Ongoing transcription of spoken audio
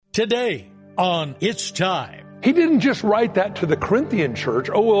Today on It's Time. He didn't just write that to the Corinthian church.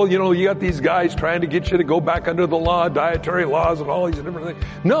 Oh, well, you got these guys trying to get you to go back under the law, dietary laws and all these different things.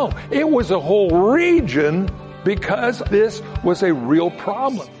 No, it was a whole region because this was a real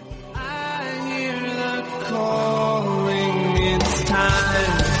problem. I hear the calling, it's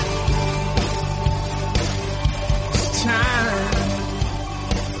time. It's time.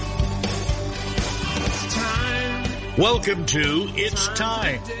 It's time. Welcome to It's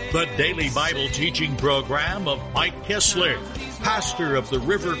Time, the daily Bible teaching program of Mike Kessler, pastor of the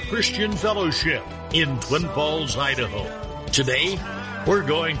River Christian Fellowship in Twin Falls, Idaho. Today, we're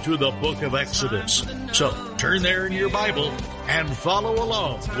going through the book of Exodus. So turn there in your Bible and follow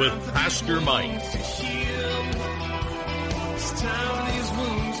along with Pastor Mike. It's time these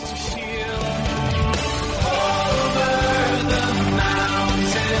wounds to heal. Over the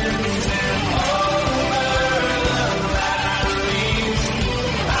mountains and over the valleys,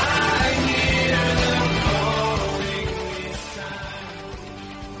 I hear the calling, it's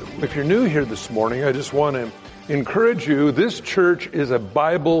time. If you're new here this morning, I just want to encourage you. This church is a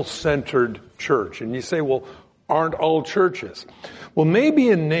Bible-centered church. And you say, well, aren't all churches? Well, maybe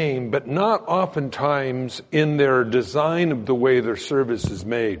in name, but not oftentimes in their design of the way their service is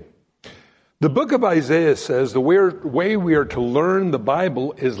made. The book of Isaiah says the way we are to learn the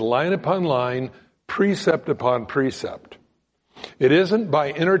Bible is line upon line, precept upon precept. It isn't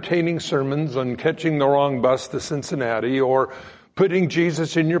by entertaining sermons on catching the wrong bus to Cincinnati or putting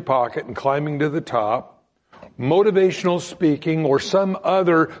Jesus in your pocket and climbing to the top, motivational speaking, or some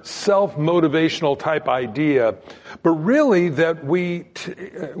other self-motivational type idea, but really that we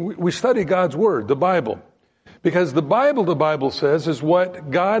study God's Word, the Bible. Because the Bible says, is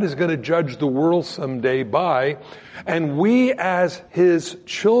what God is going to judge the world someday by, and we as His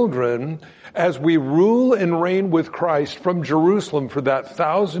children, as we rule and reign with Christ from Jerusalem for that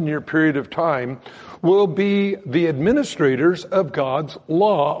 1,000-year period of time, will be the administrators of God's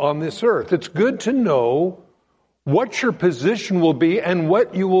law on this earth. It's good to know what your position will be and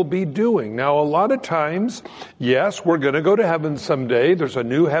what you will be doing. Now, a lot of times, yes, we're going to go to heaven someday. There's a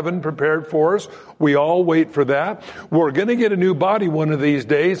new heaven prepared for us. We all wait for that. We're going to get a new body one of these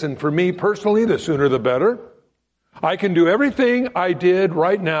days, and for me personally, the sooner the better. I can do everything I did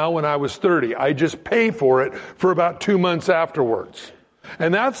right now when I was 30. I just pay for it for about 2 months afterwards.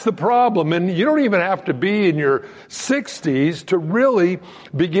 And that's the problem. And you don't even have to be in your 60s to really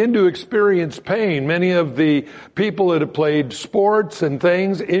begin to experience pain. Many of the people that have played sports and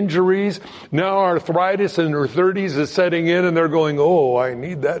things, injuries, now arthritis in their 30s is setting in and they're going, oh, I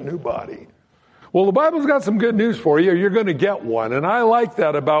need that new body. Well, the Bible's got some good news for you. You're going to get one. And I like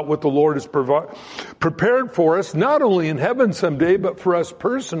that about what the Lord has prepared for us, not only in heaven someday, but for us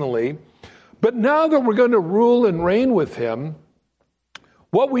personally. But now that we're going to rule and reign with Him,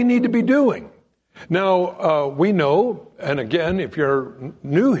 what we need to be doing. Now, we know, and again, if you're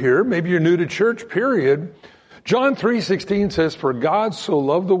new here, maybe you're new to church, period, John 3:16 says, for God so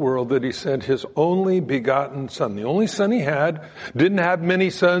loved the world that He sent His only begotten Son. The only Son He had, didn't have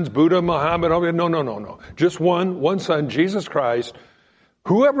many sons, Buddha, Muhammad, no. Just one Son, Jesus Christ.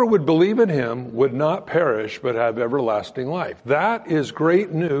 Whoever would believe in Him would not perish, but have everlasting life. That is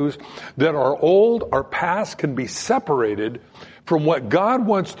great news that our past can be separated from what God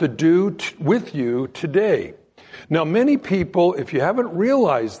wants to do with you today. Now, many people, if you haven't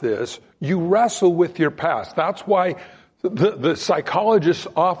realized this, you wrestle with your past. That's why the psychologist's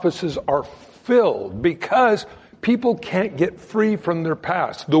offices are filled, because people can't get free from their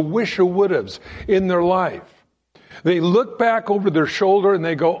past, the wish-a-would-haves in their life. They look back over their shoulder and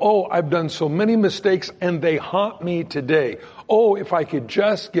they go, oh, I've done so many mistakes and they haunt me today. Oh, if I could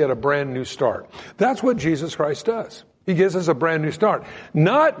just get a brand new start. That's what Jesus Christ does. He gives us a brand new start.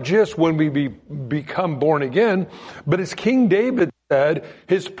 Not just when we become born again, but as King David said,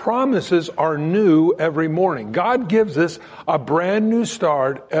 His promises are new every morning. God gives us a brand new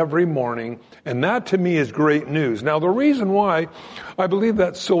start every morning, and that to me is great news. Now, the reason why I believe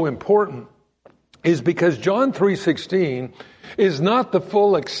that's so important is because John 3:16 is not the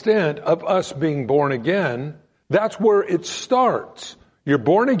full extent of us being born again. That's where it starts. You're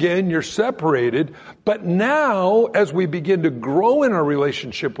born again, you're separated, but now as we begin to grow in our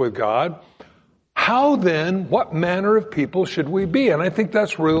relationship with God, how then, what manner of people should we be? And I think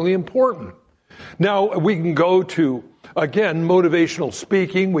that's really important. Now, we can go to, again, motivational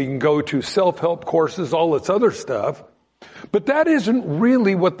speaking, we can go to self-help courses, all this other stuff, But that isn't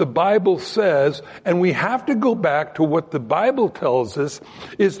really what the Bible says, and we have to go back to what the Bible tells us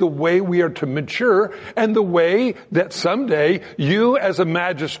is the way we are to mature, and the way that someday you as a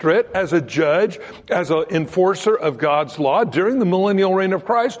magistrate, as a judge, as an enforcer of God's law during the millennial reign of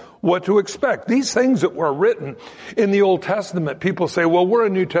Christ, what to expect. These things that were written in the Old Testament, people say, well, we're a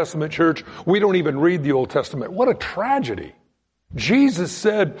New Testament church, we don't even read the Old Testament. What a tragedy. Jesus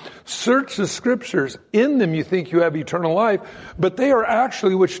said, search the scriptures. In them you think you have eternal life, but they are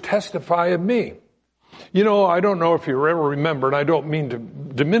actually which testify of me. You know, I don't know if you ever remember, and I don't mean to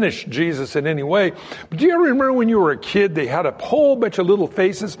diminish Jesus in any way, but do you ever remember when you were a kid, they had a whole bunch of little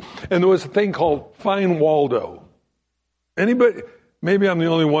faces, and there was a thing called Find Waldo? Anybody? Maybe I'm the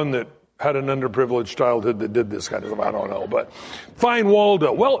only one that had an underprivileged childhood that did this kind of stuff. I don't know, but Find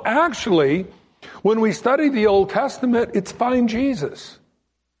Waldo. Well, actually, when we study the Old Testament, it's Find Jesus.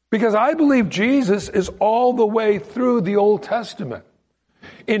 Because I believe Jesus is all the way through the Old Testament.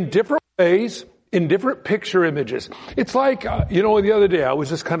 In different ways, in different picture images. It's like, the other day I was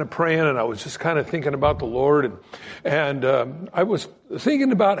just kind of praying and I was just kind of thinking about the Lord. And I was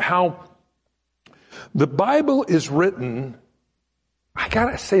thinking about how the Bible is written, I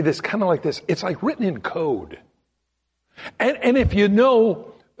gotta say this kind of like this, it's like written in code. And if you know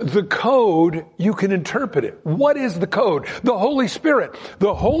the code, you can interpret it. What is the code? The Holy Spirit.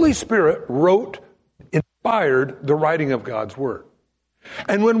 The Holy Spirit inspired the writing of God's Word.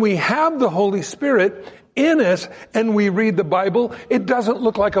 And when we have the Holy Spirit in us and we read the Bible, it doesn't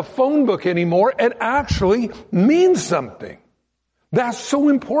look like a phone book anymore. It actually means something. That's so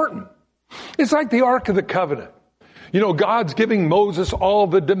important. It's like the Ark of the Covenant. You know, God's giving Moses all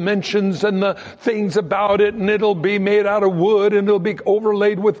the dimensions and the things about it, and it'll be made out of wood, and it'll be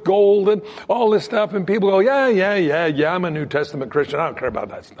overlaid with gold and all this stuff. And people go, yeah, I'm a New Testament Christian. I don't care about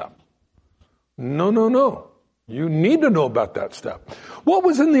that stuff. No. You need to know about that stuff. What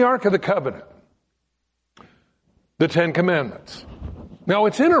was in the Ark of the Covenant? The Ten Commandments. Now,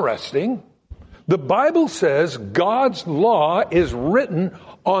 it's interesting. The Bible says God's law is written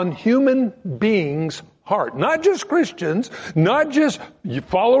on human beings' heart. Not just Christians, not just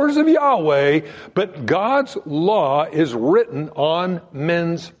followers of Yahweh, but God's law is written on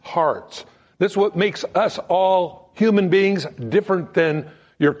men's hearts. This is what makes us all human beings different than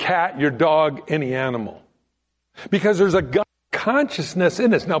your cat, your dog, any animal. Because there's a God consciousness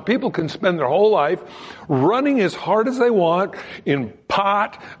in us. Now, people can spend their whole life running as hard as they want in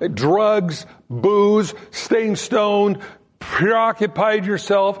pot, drugs, booze, staying stoned, preoccupied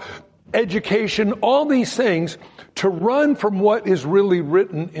yourself, education, all these things to run from what is really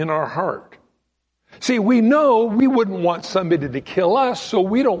written in our heart. See, we know we wouldn't want somebody to kill us, so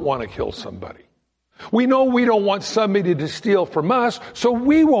we don't want to kill somebody. We know we don't want somebody to steal from us, so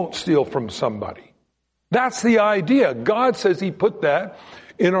we won't steal from somebody. That's the idea. God says He put that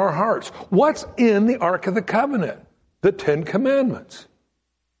in our hearts. What's in the Ark of the Covenant? The Ten Commandments.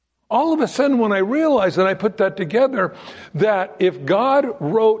 All of a sudden, when I realized that I put that together, that if God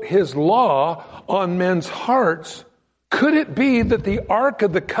wrote His law on men's hearts, could it be that the Ark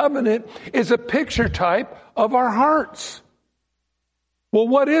of the Covenant is a picture type of our hearts? Well,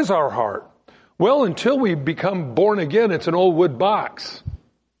 what is our heart? Well, until we become born again, it's an old wood box.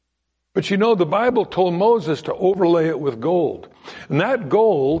 But you know, the Bible told Moses to overlay it with gold. And that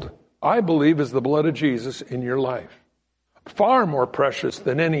gold, I believe, is the blood of Jesus in your life. Far more precious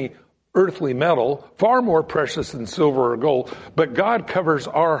than any earthly metal, far more precious than silver or gold, but God covers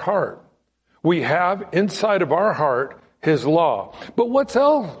our heart. We have inside of our heart His law. But what's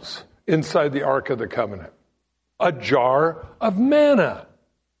else inside the Ark of the Covenant? A jar of manna.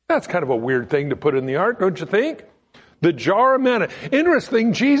 That's kind of a weird thing to put in the ark, don't you think? The jar of manna.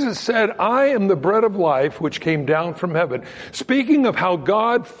 Interesting, Jesus said, I am the bread of life which came down from heaven. Speaking of how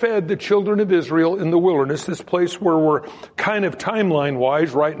God fed the children of Israel in the wilderness, this place where we're kind of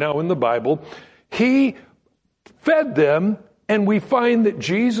timeline-wise right now in the Bible, He fed them, and we find that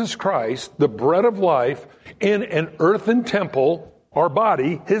Jesus Christ, the bread of life, in an earthen temple, our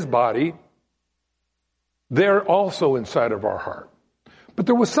body, His body, they're also inside of our heart. But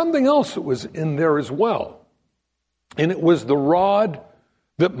there was something else that was in there as well. And it was the rod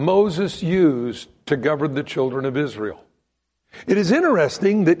that Moses used to govern the children of Israel. It is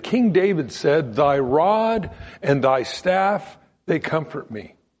interesting that King David said, thy rod and thy staff, they comfort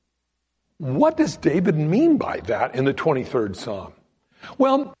me. What does David mean by that in the 23rd Psalm?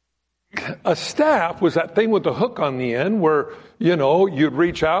 Well, a staff was that thing with the hook on the end where, you'd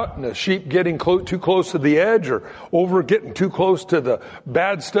reach out and the sheep getting too close to the edge or getting too close to the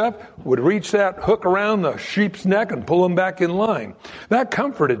bad stuff would reach that hook around the sheep's neck and pull them back in line. That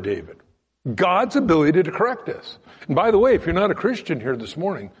comforted David. God's ability to correct us. And by the way, if you're not a Christian here this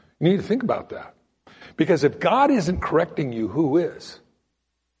morning, you need to think about that. Because if God isn't correcting you, who is?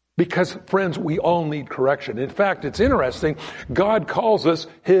 Because, friends, we all need correction. In fact, it's interesting. God calls us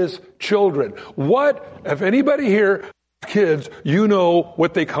His children. What, if anybody here, kids, you know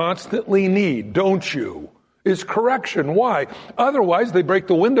what they constantly need, don't you? Is correction. Why? Otherwise, they break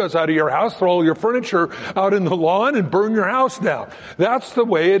the windows out of your house, throw all your furniture out in the lawn, and burn your house down. That's the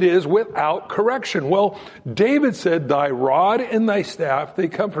way it is without correction. Well, David said, thy rod and thy staff, they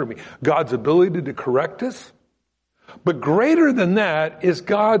comfort me. God's ability to correct us. But greater than that is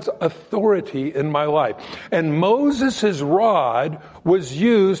God's authority in my life. And Moses' rod was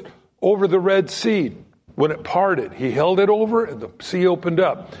used over the Red Sea. When it parted, he held it over and the sea opened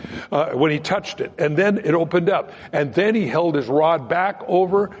up when he touched it. And then it opened up. And then he held his rod back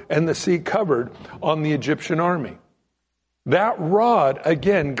over and the sea covered on the Egyptian army. That rod,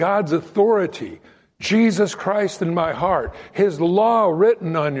 again, God's authority, Jesus Christ in my heart, His law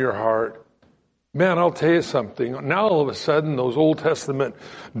written on your heart. Man, I'll tell you something. Now all of a sudden, those Old Testament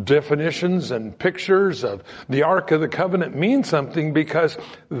definitions and pictures of the Ark of the Covenant mean something because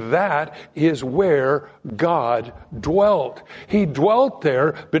that is where God dwelt. He dwelt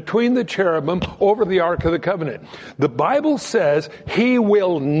there between the cherubim over the Ark of the Covenant. The Bible says He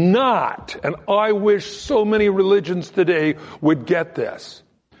will not, and I wish so many religions today would get this.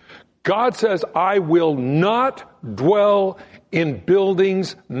 God says, I will not dwell in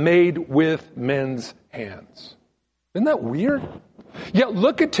buildings made with men's hands. Isn't that weird? Yet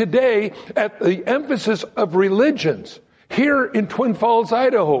look at today at the emphasis of religions. Here in Twin Falls,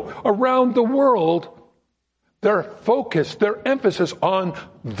 Idaho, around the world, their focus, their emphasis on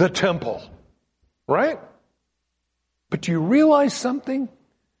the temple. Right? But do you realize something?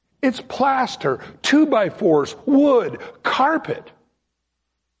 It's plaster, 2x4s, wood, carpet.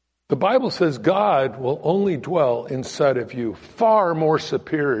 The Bible says God will only dwell inside of you, far more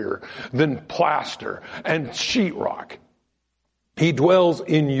superior than plaster and sheetrock. He dwells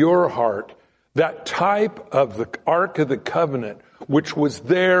in your heart, that type of the Ark of the Covenant, which was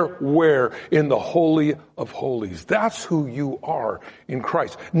there where? In the Holy of Holies. That's who you are in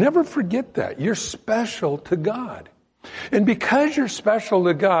Christ. Never forget that. You're special to God. And because you're special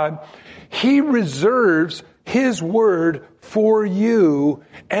to God, He reserves His Word for you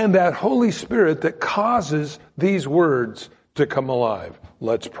and that Holy Spirit that causes these words to come alive.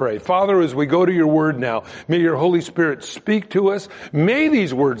 Let's pray. Father, as we go to your Word now, may your Holy Spirit speak to us. May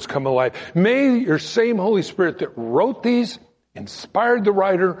these words come alive. May your same Holy Spirit that wrote these, inspired the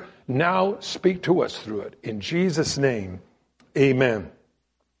writer, now speak to us through it. In Jesus' name, amen.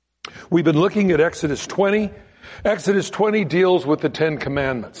 We've been looking at Exodus 20. Exodus 20 deals with the Ten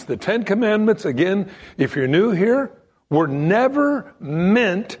Commandments. The Ten Commandments, again, if you're new here, were never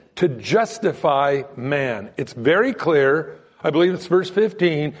meant to justify man. It's very clear. I believe it's verse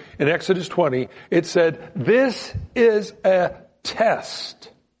 15 in Exodus 20. It said, this is a test.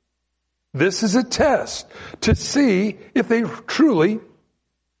 This is a test to see if they truly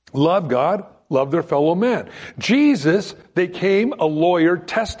love God, love their fellow man. Jesus, they came, a lawyer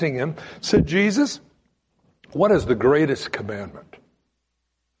testing him, said, Jesus, what is the greatest commandment?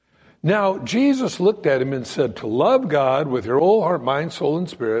 Now, Jesus looked at him and said, to love God with your whole heart, mind, soul, and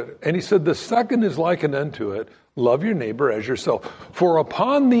spirit. And he said, the second is likened unto it, love your neighbor as yourself. For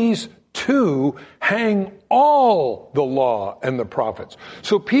upon these two hang all the law and the prophets.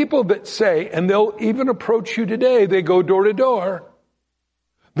 So people that say, and they'll even approach you today, they go door to door.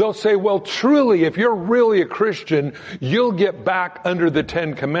 They'll say, well, truly, if you're really a Christian, you'll get back under the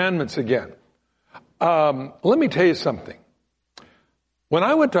Ten Commandments again. Let me tell you something. When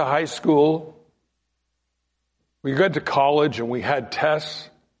I went to high school, we got to college and we had tests.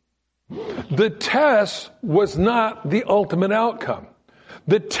 The test was not the ultimate outcome.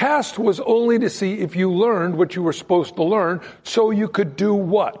 The test was only to see if you learned what you were supposed to learn so you could do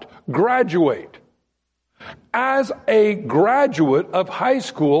what? Graduate. As a graduate of high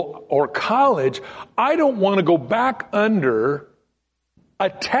school or college, I don't want to go back under a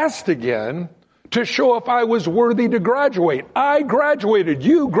test again to show if I was worthy to graduate. I graduated.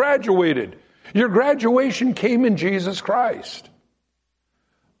 You graduated. Your graduation came in Jesus Christ.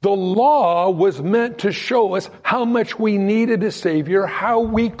 The law was meant to show us how much we needed a Savior, how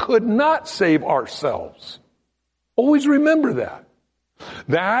we could not save ourselves. Always remember that.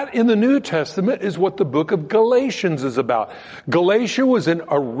 That in the New Testament is what the book of Galatians is about. Galatia was in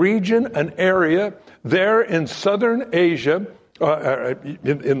a region, an area there in southern Asia,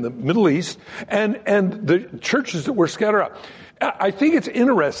 in the Middle East, and the churches that were scattered out. I think it's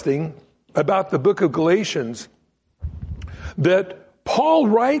interesting about the book of Galatians that Paul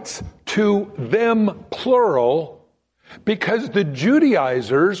writes to them plural because the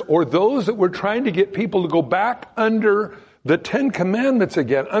Judaizers, or those that were trying to get people to go back under the Ten Commandments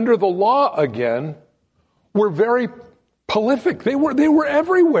again, under the law again, were very prolific. They were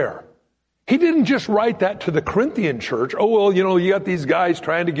everywhere. He didn't just write that to the Corinthian church. Oh, well, you got these guys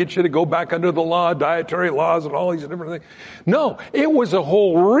trying to get you to go back under the law, dietary laws and all these different things. No, it was a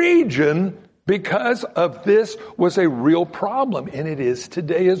whole region because of this was a real problem, and it is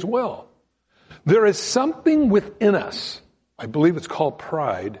today as well. There is something within us, I believe it's called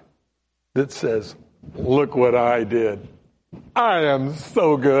pride, that says, look what I did. I am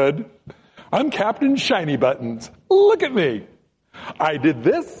so good. I'm Captain Shiny Buttons. Look at me. I did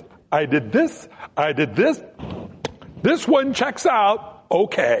this. I did this. I did this. This one checks out.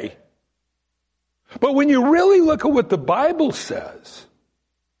 Okay. But when you really look at what the Bible says,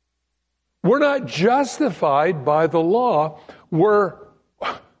 we're not justified by the law. We're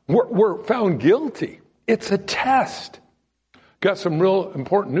found guilty. It's a test. Got some real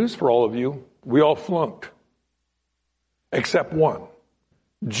important news for all of you. We all flunked. Except one.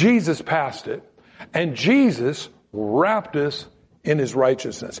 Jesus passed it, and Jesus wrapped us in his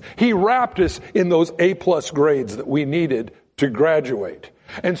righteousness. He wrapped us in those A+ grades that we needed to graduate.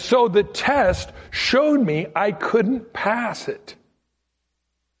 And so the test showed me I couldn't pass it.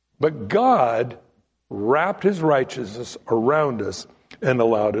 But God wrapped his righteousness around us and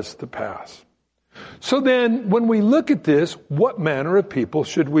allowed us to pass. So then, when we look at this, what manner of people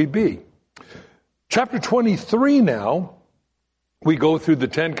should we be? Chapter 23 now, we go through the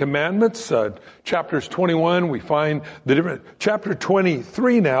Ten Commandments. Chapters 21, we find the different. Chapter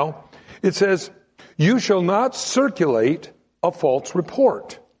 23 now, it says, you shall not circulate a false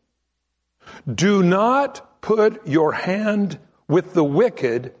report. Do not put your hand with the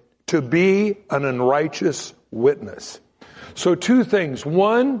wicked to be an unrighteous witness. So two things.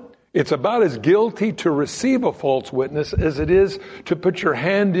 One, it's about as guilty to receive a false witness as it is to put your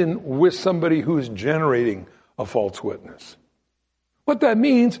hand in with somebody who's generating a false witness. What that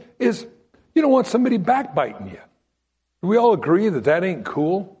means is you don't want somebody backbiting you. Do we all agree that that ain't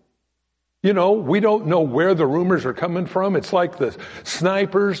cool? We don't know where the rumors are coming from. It's like the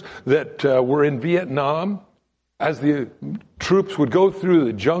snipers that were in Vietnam as the troops would go through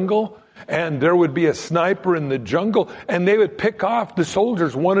the jungle, and there would be a sniper in the jungle, and they would pick off the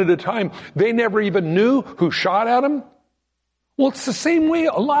soldiers one at a time. They never even knew who shot at them. Well, it's the same way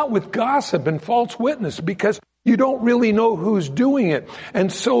a lot with gossip and false witness, because you don't really know who's doing it.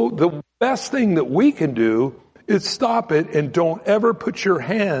 And so the best thing that we can do is stop it and don't ever put your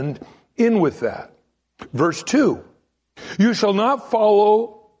hand in with that. Verse 2, you shall not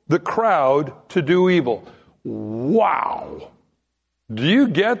follow the crowd to do evil. Wow. Do you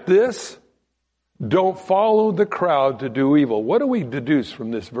get this? Don't follow the crowd to do evil. What do we deduce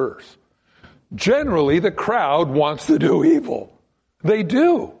from this verse? Generally, the crowd wants to do evil. They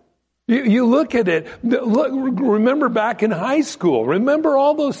do. You look at it, remember back in high school, remember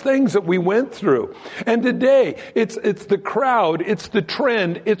all those things that we went through. And today, it's the crowd, it's the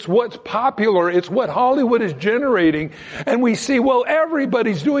trend, it's what's popular, it's what Hollywood is generating. And we see, well,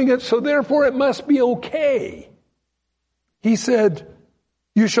 everybody's doing it, so therefore it must be okay. He said,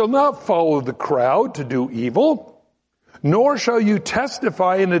 you shall not follow the crowd to do evil, nor shall you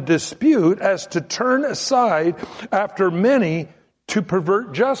testify in a dispute as to turn aside after many to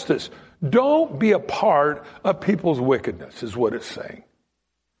pervert justice. Don't be a part of people's wickedness, is what it's saying.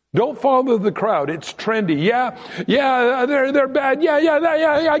 Don't follow the crowd. It's trendy. Yeah, they're bad.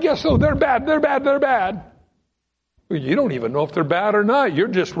 Yeah, I guess so. They're bad. You don't even know if they're bad or not. You're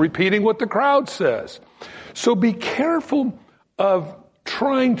just repeating what the crowd says. So be careful of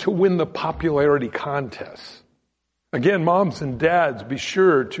trying to win the popularity contests. Again, moms and dads, be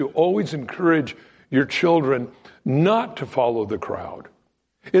sure to always encourage your children not to follow the crowd.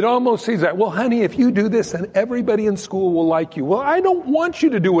 It almost seems that, well, honey, if you do this, then everybody in school will like you. Well, I don't want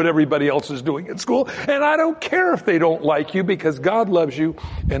you to do what everybody else is doing at school, and I don't care if they don't like you, because God loves you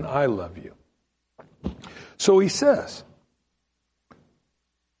and I love you. So he says,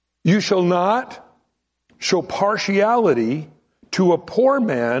 you shall not show partiality to a poor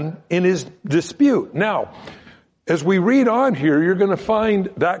man in his dispute. Now, as we read on here, you're going to find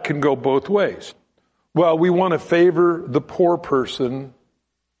that can go both ways. Well, we want to favor the poor person.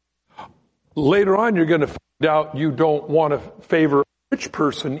 Later on, you're going to find out you don't want to favor a rich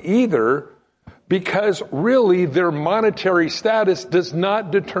person either, because really their monetary status does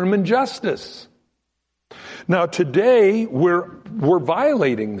not determine justice. Now, today we're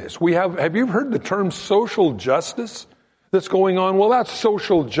violating this. Have you heard the term social justice that's going on? Well, that's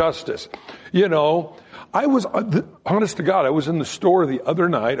social justice. I was, honest to God, I was in the store the other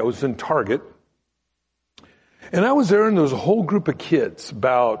night. I was in Target. And I was there, and there was a whole group of kids,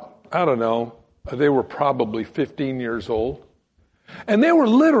 about, I don't know, they were probably 15 years old. And they were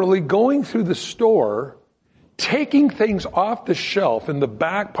literally going through the store, taking things off the shelf in the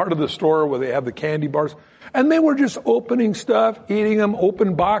back part of the store where they have the candy bars. And they were just opening stuff, eating them,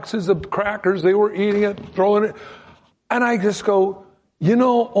 open boxes of crackers. They were eating it, throwing it. And I just go,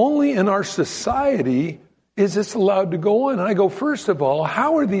 only in our society is this allowed to go on. And I go, first of all,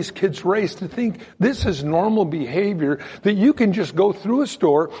 how are these kids raised to think this is normal behavior, that you can just go through a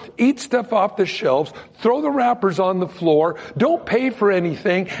store, eat stuff off the shelves, throw the wrappers on the floor, don't pay for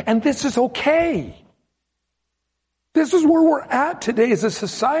anything, and this is okay? This is where we're at today as a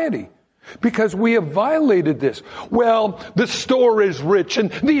society, because we have violated this. Well, the store is rich and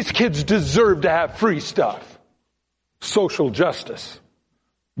these kids deserve to have free stuff. Social justice.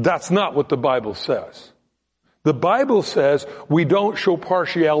 That's not what the Bible says. The Bible says we don't show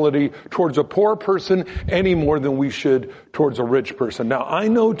partiality towards a poor person any more than we should towards a rich person. Now, I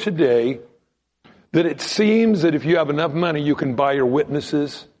know today that it seems that if you have enough money, you can buy your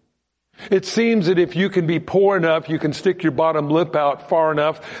witnesses. It seems that if you can be poor enough, you can stick your bottom lip out far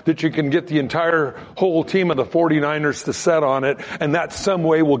enough that you can get the entire whole team of the 49ers to set on it, and that some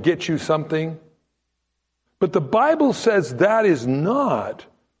way will get you something. But the Bible says that is not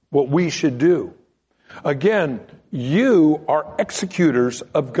what we should do. Again, you are executors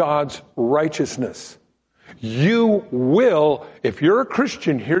of God's righteousness. You will, if you're a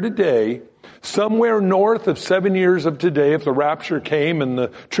Christian here today, somewhere north of 7 years of today, if the rapture came and the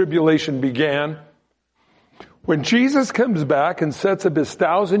tribulation began, when Jesus comes back and sets up his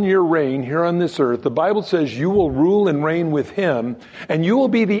 1,000-year reign here on this earth, the Bible says you will rule and reign with him, and you will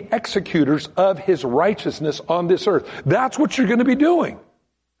be the executors of his righteousness on this earth. That's what you're going to be doing.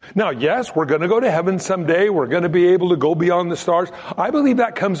 Now, yes, we're going to go to heaven someday. We're going to be able to go beyond the stars. I believe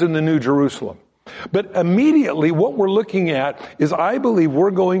that comes in the New Jerusalem. But immediately what we're looking at is I believe we're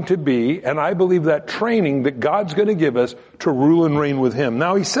going to be, and I believe that training that God's going to give us to rule and reign with him.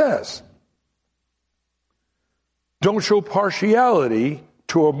 Now he says, don't show partiality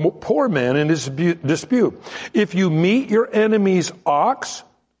to a poor man in his dispute. If you meet your enemy's ox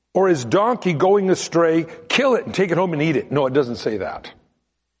or his donkey going astray, kill it and take it home and eat it. No, it doesn't say that.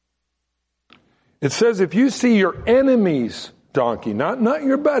 It says if you see your enemy's donkey, not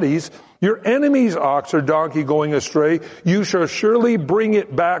your buddy's, your enemy's ox or donkey going astray, you shall surely bring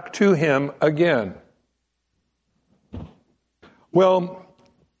it back to him again. Well,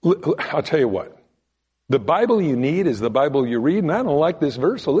 I'll tell you what. The Bible you need is the Bible you read, and I don't like this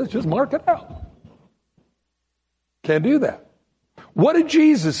verse, so let's just mark it out. Can't do that. What did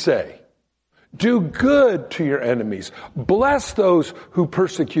Jesus say? Do good to your enemies. Bless those who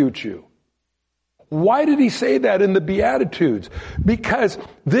persecute you. Why did he say that in the Beatitudes? Because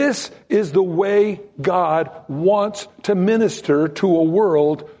this is the way God wants to minister to a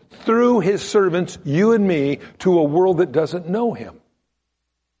world through his servants, you and me, to a world that doesn't know him.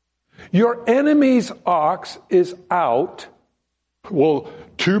 Your enemy's ox is out. Well,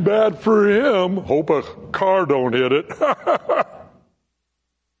 too bad for him. Hope a car don't hit it.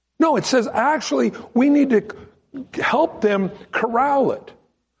 No, it says actually we need to help them corral it.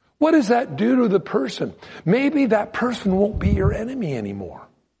 What does that do to the person? Maybe that person won't be your enemy anymore.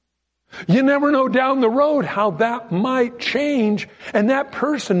 You never know down the road how that might change, and that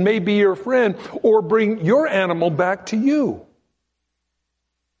person may be your friend or bring your animal back to you.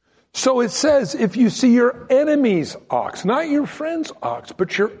 So it says, if you see your enemy's ox, not your friend's ox,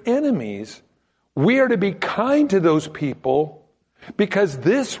 but your enemy's, we are to be kind to those people because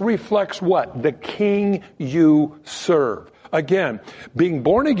this reflects what? The King you serve. Again, being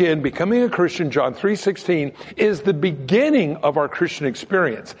born again, becoming a Christian, John 3:16, is the beginning of our Christian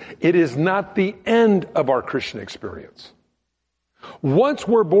experience. It is not the end of our Christian experience. Once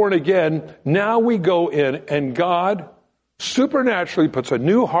we're born again, now we go in and God supernaturally puts a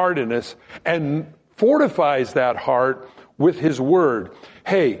new heart in us and fortifies that heart with his word.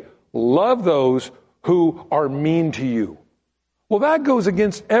 Hey, love those who are mean to you. Well, that goes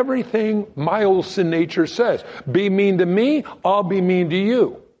against everything my old sin nature says. Be mean to me, I'll be mean to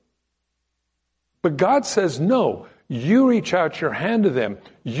you. But God says, no, you reach out your hand to them.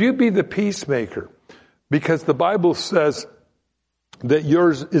 You be the peacemaker. Because the Bible says that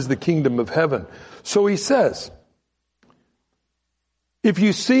yours is the kingdom of heaven. So he says, if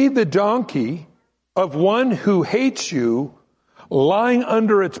you see the donkey of one who hates you lying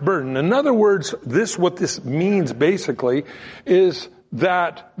under its burden. In other words, what this means basically is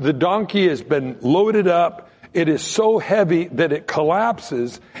that the donkey has been loaded up it is so heavy that it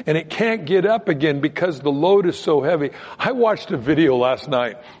collapses and it can't get up again because the load is so heavy. I watched a video last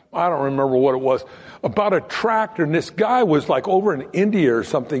night. I don't remember what it was, about a tractor, and this guy was like over in India or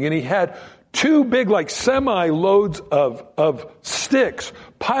something, and he had two big like semi-loads of sticks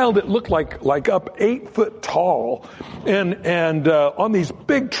piled, it looked like up 8 foot tall, and on these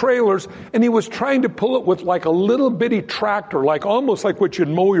big trailers, and he was trying to pull it with like a little bitty tractor, like almost like what you'd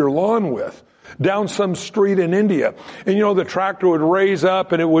mow your lawn with, down some street in India. And you know, the tractor would raise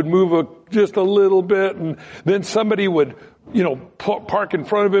up and it would move just a little bit, and then somebody would, you know, park in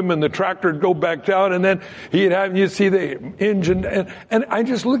front of him and the tractor would go back down, and then you'd see the engine, and I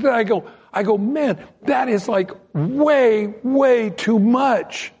just looked at it, I go, man, that is like way too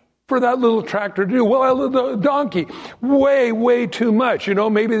much for that little tractor to do. Well, the donkey, way too much. You know,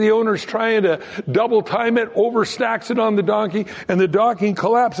 maybe the owner's trying to double time it, overstacks it on the donkey, and the donkey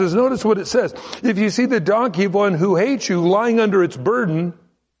collapses. Notice what it says. If you see the donkey of one who hates you lying under its burden,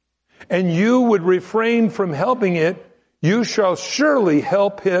 and you would refrain from helping it, you shall surely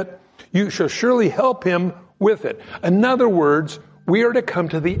help him with it. In other words, we are to come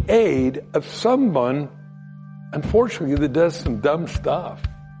to the aid of someone, unfortunately, that does some dumb stuff.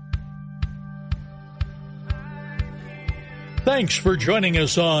 Thanks for joining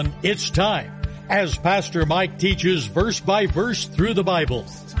us on It's Time, as Pastor Mike teaches verse by verse through the Bible.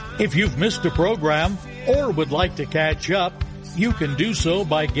 If you've missed a program or would like to catch up, you can do so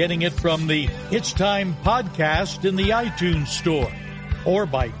by getting it from the It's Time podcast in the iTunes store, or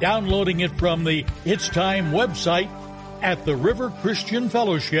by downloading it from the It's Time website at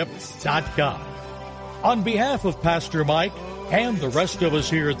theriverchristianfellowship.com. On behalf of Pastor Mike and the rest of us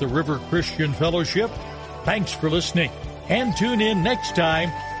here at the River Christian Fellowship, thanks for listening, and tune in next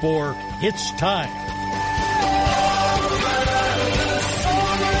time for It's Time.